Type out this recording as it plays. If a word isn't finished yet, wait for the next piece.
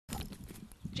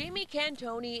Jamie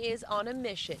Cantoni is on a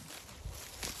mission.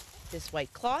 This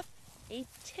white cloth, a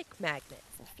tick magnet.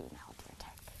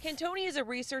 Cantoni is a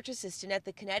research assistant at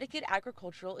the Connecticut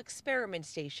Agricultural Experiment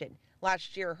Station.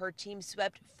 Last year, her team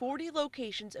swept 40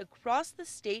 locations across the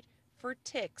state for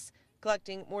ticks,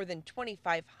 collecting more than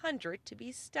 2,500 to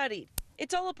be studied.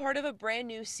 It's all a part of a brand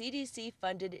new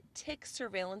CDC-funded tick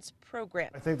surveillance program.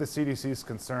 I think the CDC's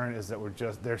concern is that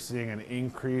they're seeing an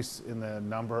increase in the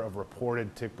number of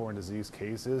reported tick-borne disease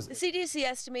cases. The CDC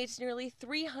estimates nearly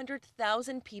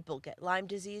 300,000 people get Lyme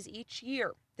disease each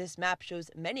year. This map shows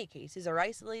many cases are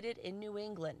isolated in New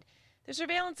England. The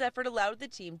surveillance effort allowed the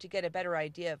team to get a better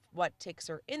idea of what ticks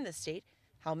are in the state,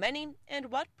 how many,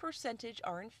 and what percentage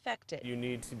are infected. You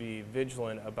need to be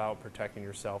vigilant about protecting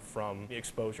yourself from the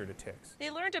exposure to ticks. They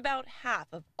learned about half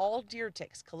of all deer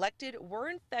ticks collected were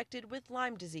infected with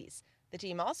Lyme disease. The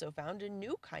team also found a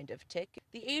new kind of tick,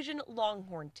 the Asian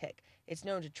longhorn tick. It's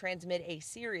known to transmit a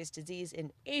serious disease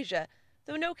in Asia,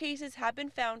 though no cases have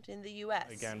been found in the U.S.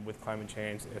 Again, with climate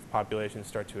change, if populations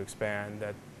start to expand,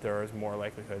 that there is more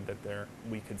likelihood that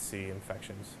we could see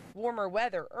infections. Warmer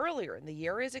weather earlier in the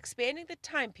year is expanding the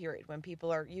time period when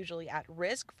people are usually at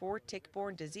risk for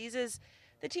tick-borne diseases.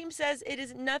 The team says it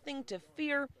is nothing to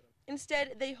fear.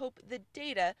 Instead, they hope the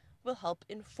data will help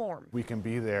inform. We can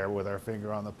be there with our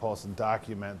finger on the pulse and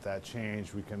document that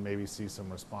change. We can maybe see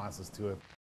some responses to it.